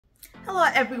Hello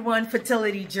everyone,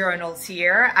 Fertility Journals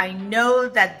here. I know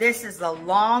that this is a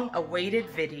long-awaited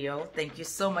video. Thank you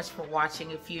so much for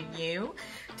watching. If you're new,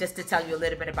 just to tell you a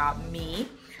little bit about me,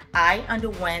 I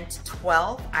underwent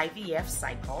 12 IVF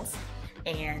cycles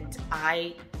and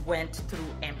I went through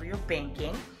embryo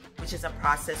banking, which is a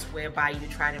process whereby you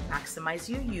try to maximize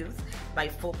your youth by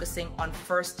focusing on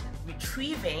first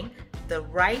retrieving the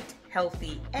right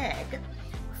healthy egg,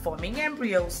 forming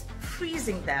embryos,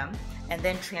 freezing them, and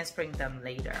then transferring them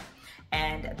later.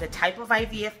 And the type of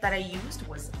IVF that I used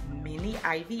was mini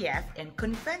IVF and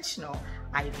conventional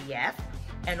IVF,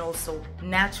 and also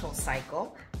natural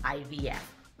cycle IVF.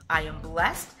 I am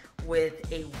blessed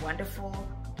with a wonderful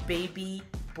baby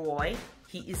boy.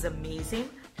 He is amazing,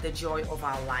 the joy of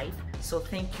our life. So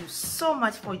thank you so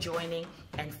much for joining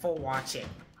and for watching.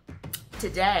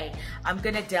 Today, I'm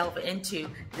gonna delve into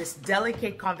this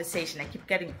delicate conversation. I keep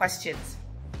getting questions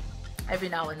every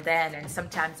now and then, and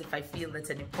sometimes if I feel it's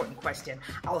an important question,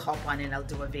 I'll hop on and I'll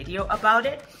do a video about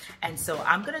it. And so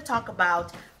I'm going to talk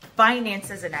about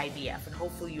finances and IVF, and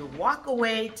hopefully you walk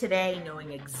away today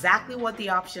knowing exactly what the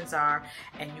options are,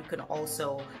 and you can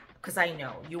also, because I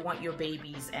know you want your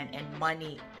babies and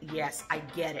money. Yes, I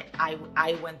get it.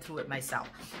 I went through it myself.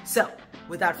 So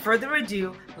without further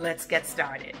ado, let's get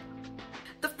started.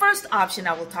 The first option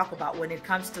I will talk about when it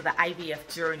comes to the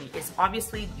IVF journey is,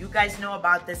 obviously, you guys know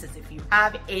about this, is if you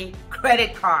have a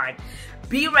credit card.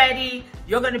 Be ready.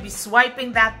 You're going to be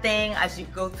swiping that thing as you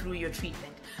go through your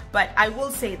treatment. But I will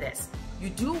say this.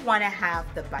 You do want to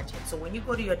have the budget. So when you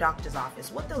go to your doctor's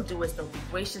office, what they'll do is they'll be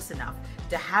gracious enough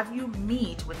to have you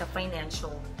meet with a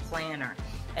financial planner.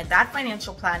 And that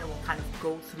financial planner will kind of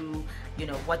go through,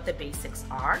 what the basics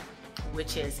are,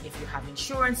 which is if you have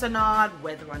insurance or not,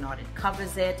 whether or not it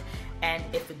covers it, and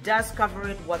if it does cover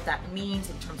it, what that means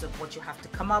in terms of what you have to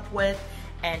come up with,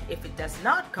 and if it does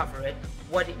not cover it,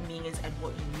 what it means and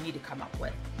what you need to come up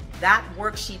with. That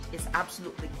worksheet is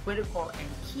absolutely critical and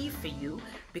key for you,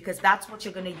 because that's what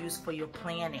you're going to use for your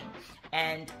planning.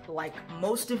 And like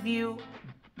most of you,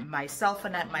 myself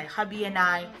and my hubby and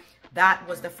I, that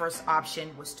was the first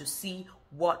option, was to see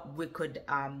what we could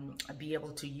be able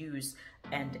to use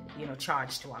and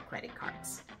charge to our credit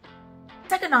cards.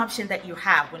 Second option that you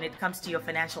have when it comes to your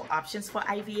financial options for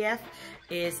IVF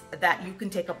is that you can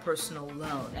take a personal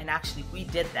loan. And actually we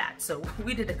did that. So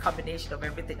we did a combination of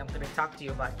everything I'm going to talk to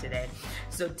you about today.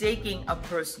 So taking a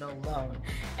personal loan.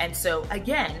 And so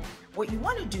again, what you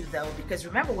want to do though, because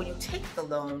remember, when you take the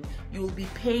loan, you will be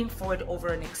paying for it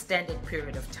over an extended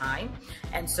period of time.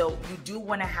 And so you do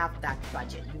want to have that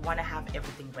budget. You want to have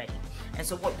everything ready. And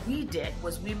so what we did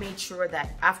was we made sure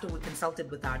that after we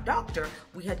consulted with our doctor,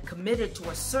 we had committed to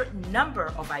a certain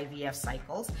number of IVF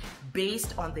cycles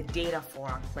based on the data for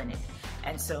our clinic.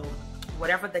 And so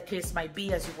whatever the case might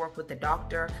be, as you work with the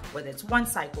doctor, whether it's 1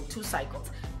 cycle, 2 cycles,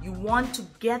 you want to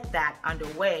get that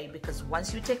underway, because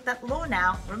once you take that loan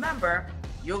out, remember,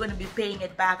 you're going to be paying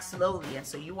it back slowly. And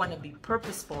so you want to be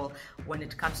purposeful when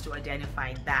it comes to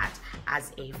identifying that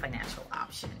as a financial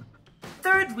option.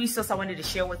 Third resource I wanted to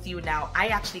share with you now, I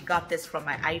actually got this from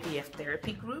my IVF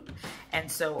therapy group.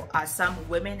 And so some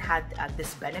women had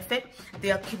this benefit.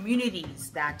 There are communities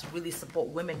that really support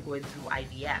women going through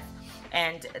IVF.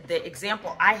 And the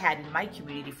example I had in my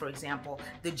community, for example,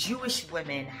 the Jewish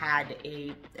women had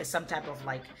some type of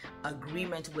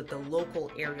agreement with the local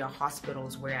area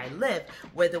hospitals where I live,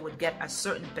 where they would get a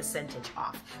certain percentage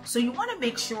off. So you want to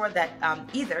make sure that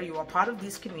either you are part of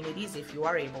these communities if you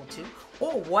are able to,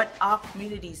 or what are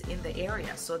communities in the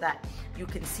area, so that you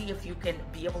can see if you can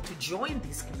be able to join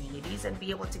these communities and be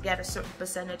able to get a certain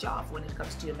percentage off when it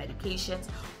comes to your medications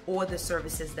or the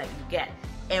services that you get.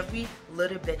 Every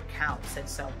little bit counts. And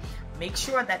so make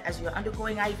sure that as you're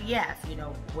undergoing IVF,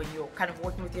 when you're kind of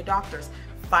working with your doctors,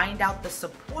 find out the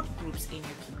support groups in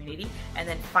your community, and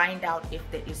then find out if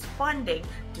there is funding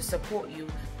to support you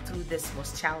through this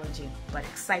most challenging but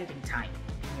exciting time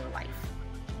in your life.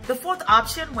 The fourth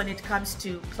option when it comes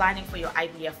to planning for your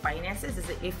IVF finances is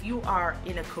that if you are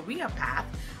in a career path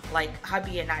like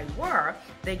hubby and I were,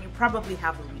 then you probably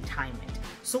have a retirement.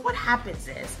 So what happens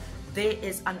is, there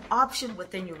is an option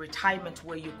within your retirement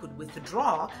where you could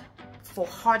withdraw for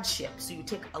hardship. So you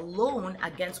take a loan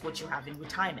against what you have in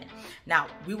retirement. Now,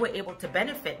 we were able to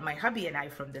benefit, my hubby and I,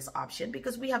 from this option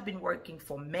because we have been working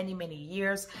for many, many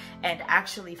years. And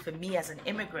actually for me as an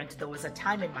immigrant, there was a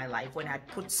time in my life when I'd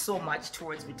put so much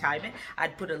towards retirement.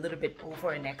 I'd put a little bit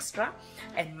over an extra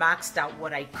and maxed out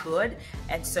what I could.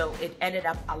 And so it ended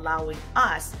up allowing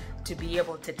us to be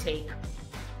able to take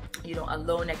a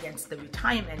loan against the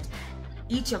retirement,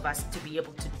 each of us to be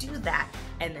able to do that.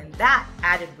 And then that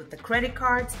added with the credit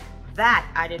cards, That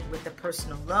added with the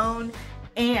personal loan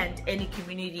and any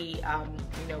community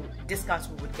discounts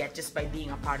we would get just by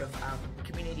being a part of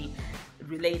community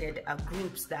related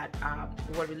groups that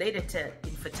were related to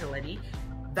infertility,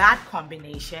 that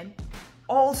combination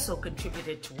also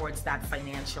contributed towards that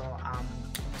financial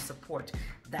support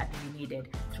that we needed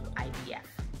through IVF.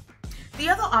 The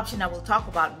other option I will talk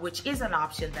about, which is an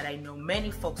option that I know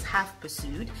many folks have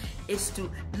pursued, is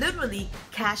to literally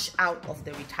cash out of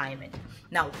the retirement.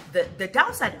 Now, the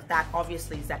downside of that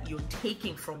obviously is that you're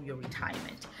taking from your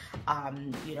retirement,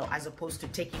 as opposed to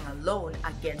taking a loan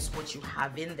against what you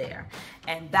have in there.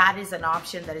 And that is an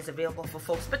option that is available for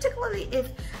folks, particularly if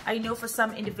I know for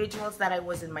some individuals that I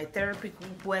was in my therapy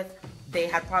group with, they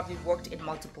had probably worked in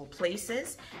multiple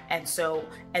places. And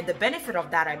the benefit of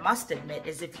that, I must admit,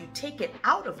 is if you take it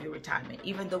out of your retirement,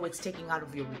 even though it's taking out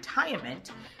of your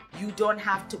retirement, you don't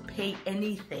have to pay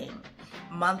anything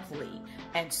monthly.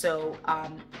 And so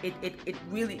it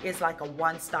really is like a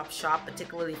one-stop shop,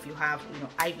 particularly if you have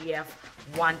IVF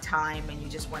one time and you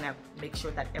just want to make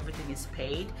sure that everything is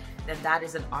paid, then that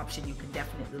is an option you can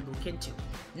definitely look into.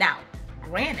 Now,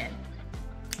 granted,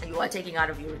 you are taking out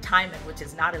of your retirement, which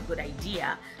is not a good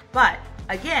idea, but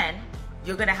again,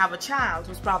 you're going to have a child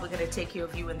who's probably going to take care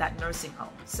of you in that nursing home.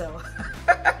 So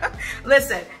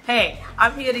listen, hey,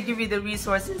 I'm here to give you the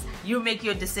resources. You make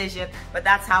your decision, but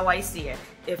that's how I see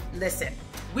it. Listen,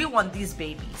 we want these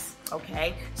babies,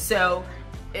 okay? So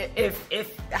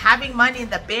if having money in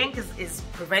the bank is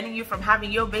preventing you from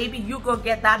having your baby, you go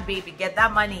get that baby, get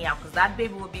that money out, because that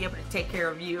baby will be able to take care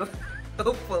of you.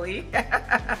 Hopefully.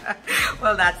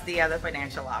 Well, that's the other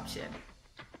financial option.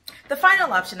 The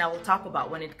final option I will talk about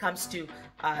when it comes to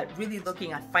really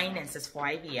looking at finances for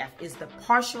IVF is the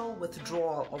partial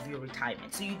withdrawal of your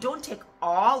retirement. So you don't take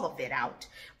all of it out,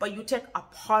 but you take a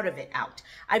part of it out.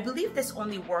 I believe this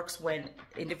only works when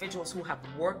individuals who have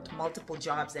worked multiple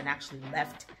jobs and actually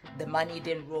left the money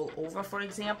didn't roll over, for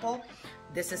example.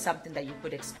 This is something that you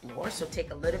could explore. So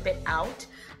take a little bit out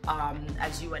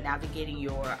as you are navigating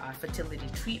your fertility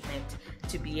treatment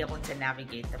to be able to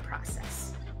navigate the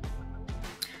process.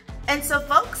 And so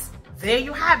folks, there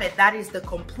you have it. That is the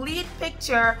complete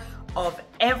picture of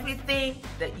everything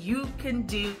that you can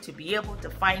do to be able to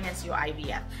finance your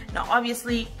IVF. Now,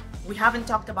 obviously, we haven't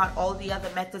talked about all the other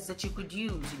methods that you could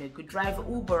use. You could drive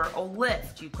Uber or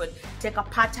Lyft. You could take a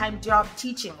part-time job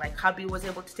teaching, like hubby was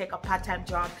able to take a part-time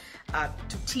job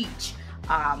to teach,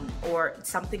 or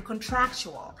something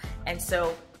contractual. And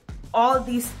so all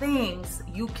these things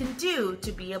you can do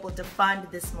to be able to fund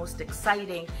this most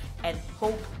exciting and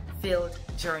hope-filled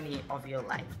journey of your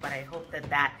life. But I hope that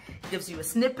that gives you a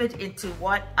snippet into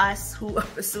what us who are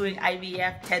pursuing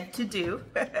IVF tend to do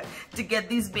to get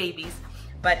these babies.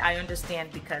 But I understand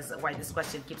why this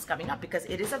question keeps coming up, because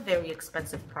it is a very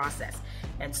expensive process.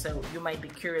 And so you might be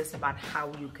curious about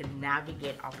how you can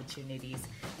navigate opportunities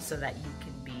so that you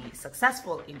can be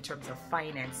successful in terms of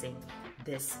financing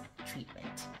this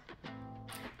treatment.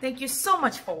 Thank you so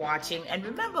much for watching. And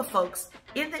remember, folks,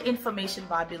 in the information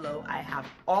bar below, I have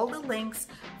all the links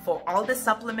for all the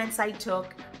supplements I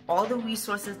took, all the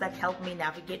resources that helped me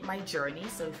navigate my journey.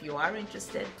 So if you are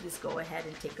interested, please go ahead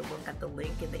and take a look at the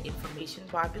link in the information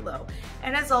bar below.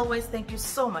 And as always, thank you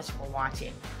so much for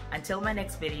watching. Until my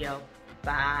next video,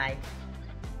 bye.